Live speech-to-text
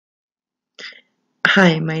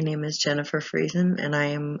Hi, my name is Jennifer Friesen, and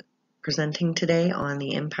I am presenting today on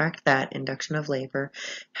the impact that induction of labor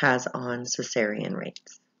has on cesarean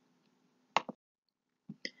rates.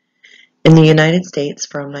 In the United States,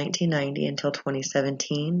 from 1990 until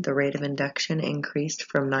 2017, the rate of induction increased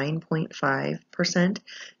from 9.5%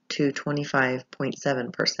 to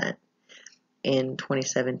 25.7%. In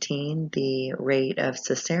 2017, the rate of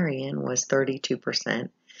cesarean was 32%,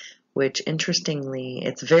 which interestingly,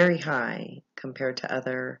 it's very high compared to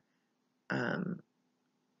other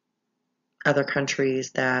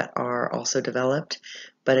countries that are also developed,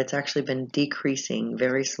 but it's actually been decreasing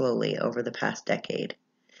very slowly over the past decade.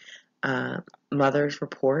 Mothers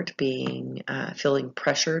report feeling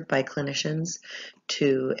pressured by clinicians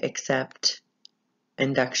to accept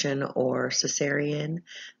induction or cesarean,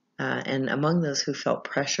 and among those who felt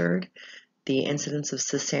pressured, the incidence of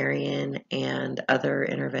cesarean and other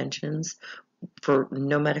interventions for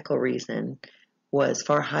no medical reason was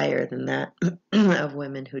far higher than that of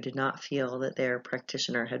women who did not feel that their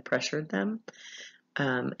practitioner had pressured them.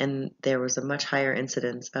 And there was a much higher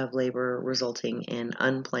incidence of labor resulting in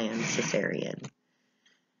unplanned cesarean.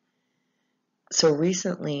 So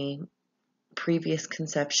recently, previous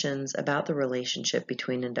conceptions about the relationship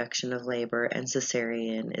between induction of labor and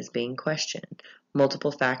cesarean is being questioned.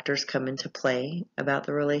 Multiple factors come into play about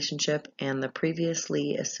the relationship, and the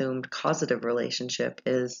previously assumed causative relationship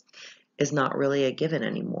is not really a given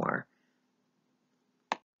anymore.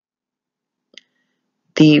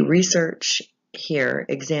 The research here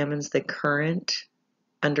examines the current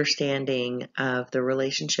understanding of the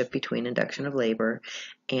relationship between induction of labor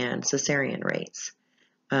and cesarean rates.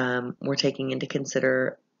 We're taking into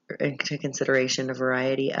consideration a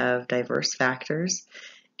variety of diverse factors,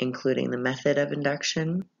 including the method of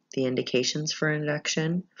induction, the indications for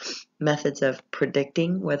induction, methods of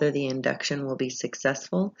predicting whether the induction will be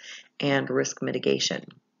successful, and risk mitigation.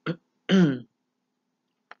 The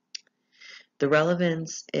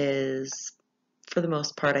relevance is, for the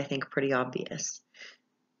most part, I think pretty obvious.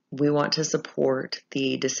 We want to support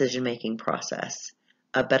the decision-making process.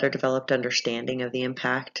 A better developed understanding of the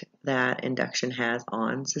impact that induction has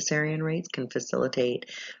on cesarean rates can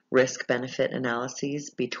facilitate risk-benefit analyses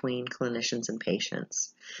between clinicians and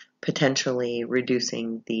patients, potentially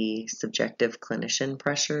reducing the subjective clinician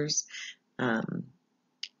pressures.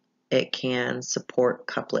 It can support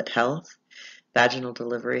couplet health. Vaginal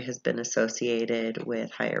delivery has been associated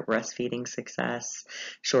with higher breastfeeding success,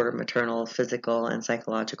 shorter maternal physical and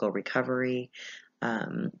psychological recovery,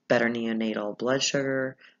 better neonatal blood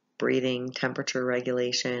sugar, breathing, temperature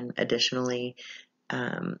regulation. Additionally,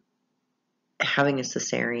 having a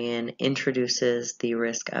cesarean introduces the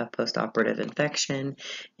risk of postoperative infection,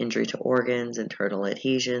 injury to organs, internal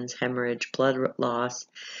adhesions, hemorrhage, blood loss,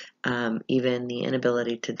 even the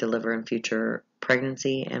inability to deliver in future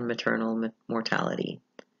pregnancy and maternal mortality.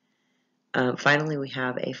 Finally, we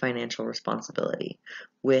have a financial responsibility,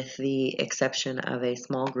 with the exception of a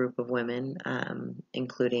small group of women,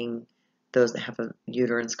 including those that have a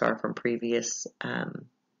uterine scar from previous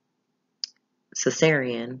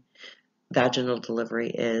cesarean. Vaginal delivery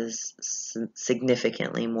is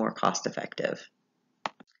significantly more cost-effective.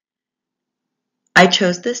 I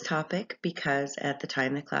chose this topic because at the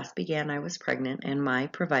time the class began, I was pregnant, and my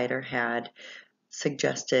provider had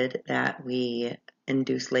suggested that we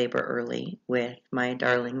induce labor early with my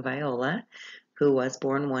darling Viola, who was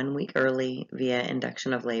born 1 week early via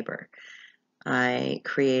induction of labor. I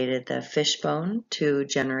created the fishbone to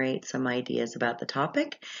generate some ideas about the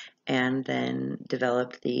topic, and then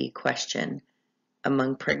developed the question: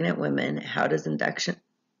 among pregnant women, how does induction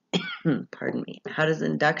how does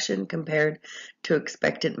induction compared to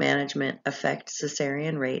expectant management affect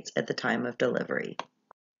cesarean rates at the time of delivery?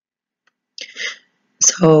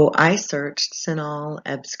 So I searched CINAHL,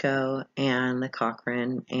 EBSCO, and the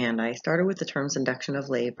Cochrane, and I started with the terms induction of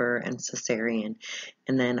labor and cesarean,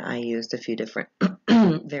 and then I used a few different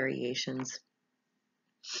variations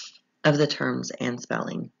of the terms and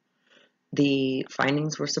spelling. The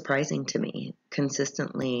findings were surprising to me.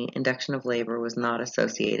 Consistently, induction of labor was not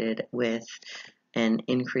associated with an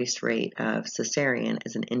increased rate of cesarean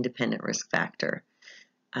as an independent risk factor,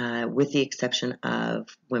 with the exception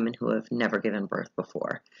of women who have never given birth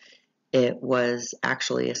before. It was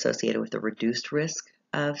actually associated with a reduced risk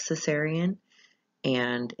of cesarean,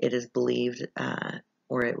 and it is believed,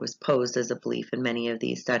 or it was posed as a belief in many of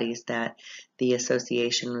these studies, that the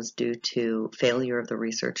association was due to failure of the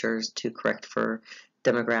researchers to correct for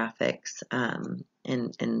demographics, and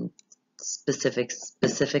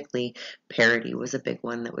specifically parity was a big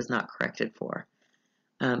one that was not corrected for.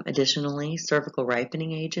 Additionally, cervical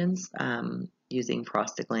ripening agents using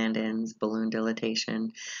prostaglandins, balloon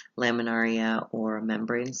dilatation, laminaria, or a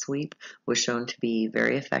membrane sweep was shown to be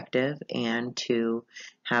very effective and to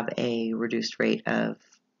have a reduced rate of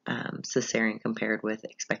cesarean compared with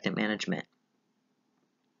expectant management.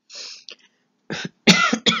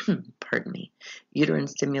 Pardon me. Uterine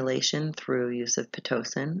stimulation through use of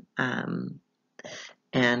Pitocin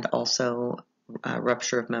and also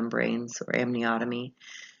rupture of membranes or amniotomy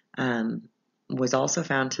was also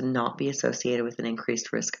found to not be associated with an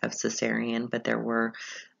increased risk of cesarean, but there were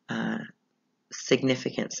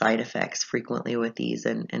significant side effects frequently with these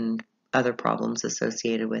and other problems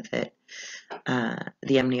associated with it. The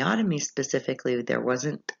amniotomy specifically, there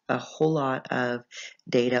wasn't a whole lot of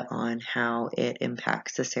data on how it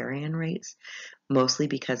impacts cesarean rates, mostly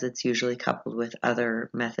because it's usually coupled with other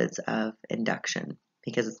methods of induction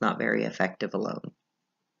because it's not very effective alone.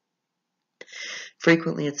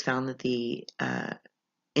 Frequently, it's found that the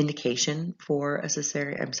indication for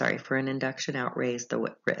an induction outweighs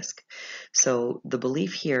the risk. So the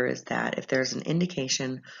belief here is that if there's an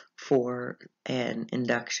indication for an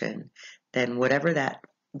induction, then whatever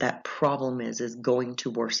that problem is going to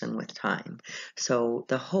worsen with time. So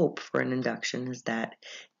the hope for an induction is that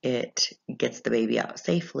it gets the baby out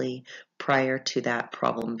safely prior to that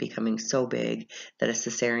problem becoming so big that a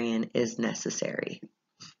cesarean is necessary.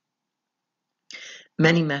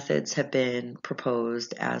 Many methods have been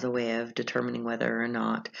proposed as a way of determining whether or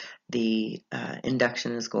not the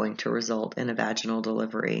induction is going to result in a vaginal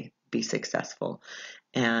delivery be successful.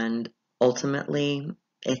 And ultimately,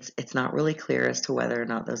 it's not really clear as to whether or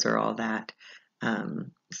not those are all that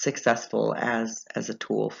successful as a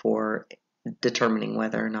tool for determining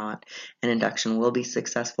whether or not an induction will be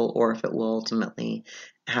successful or if it will ultimately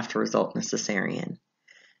have to result in a cesarean.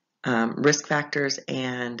 Risk factors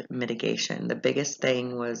and mitigation. The biggest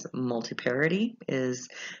thing was multiparity is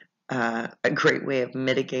a great way of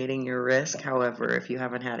mitigating your risk. However, if you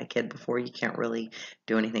haven't had a kid before, you can't really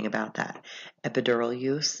do anything about that. Epidural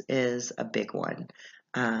use is a big one.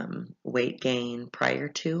 Weight gain prior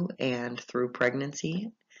to and through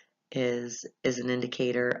pregnancy is an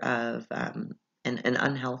indicator of an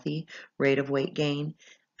unhealthy rate of weight gain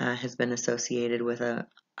has been associated with a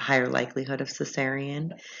higher likelihood of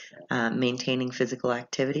cesarean. Maintaining physical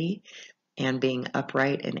activity and being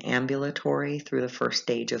upright and ambulatory through the first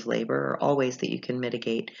stage of labor are all ways that you can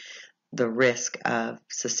mitigate the risk of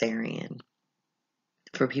cesarean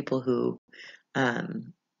for people who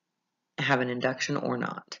have an induction or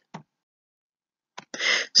not.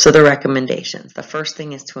 So the recommendations. The first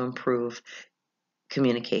thing is to improve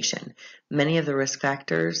communication. Many of the risk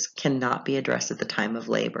factors cannot be addressed at the time of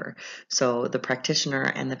labor. So the practitioner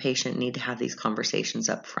and the patient need to have these conversations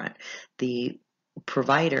up front. The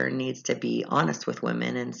provider needs to be honest with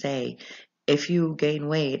women and say, if you gain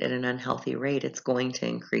weight at an unhealthy rate, it's going to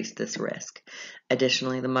increase this risk.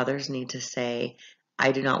 Additionally, the mothers need to say,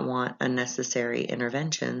 I do not want unnecessary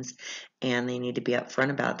interventions, and they need to be upfront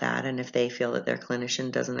about that. And if they feel that their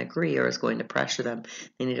clinician doesn't agree or is going to pressure them,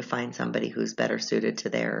 they need to find somebody who's better suited to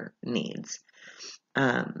their needs.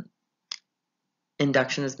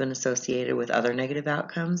 Induction has been associated with other negative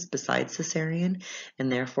outcomes besides cesarean,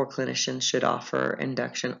 and therefore clinicians should offer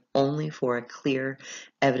induction only for a clear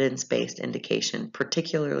evidence-based indication,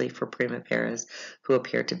 particularly for premaparas who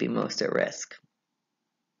appear to be most at risk.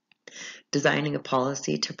 Designing a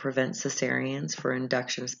policy to prevent cesareans for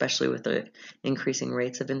induction, especially with the increasing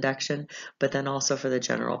rates of induction, but then also for the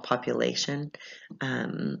general population.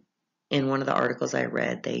 In one of the articles I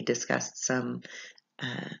read, they discussed some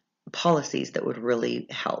policies that would really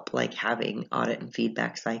help, like having audit and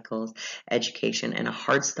feedback cycles, education, and a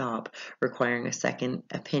hard stop requiring a second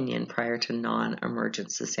opinion prior to non-emergent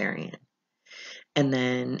cesarean. And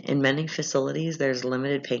then in many facilities, there's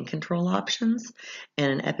limited pain control options.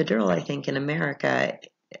 And an epidural, I think, in America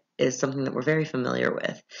is something that we're very familiar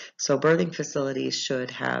with. So birthing facilities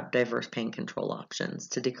should have diverse pain control options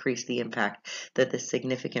to decrease the impact that this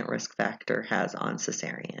significant risk factor has on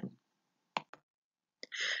cesarean.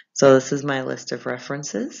 So this is my list of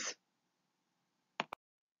references.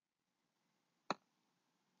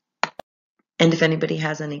 And if anybody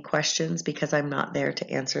has any questions, because I'm not there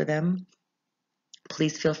to answer them,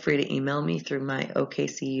 please feel free to email me through my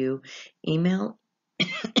OKCU email.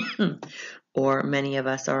 Or many of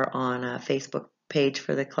us are on a Facebook page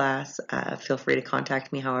for the class. Feel free to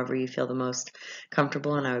contact me however you feel the most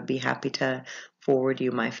comfortable, and I would be happy to forward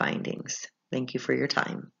you my findings. Thank you for your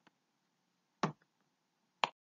time.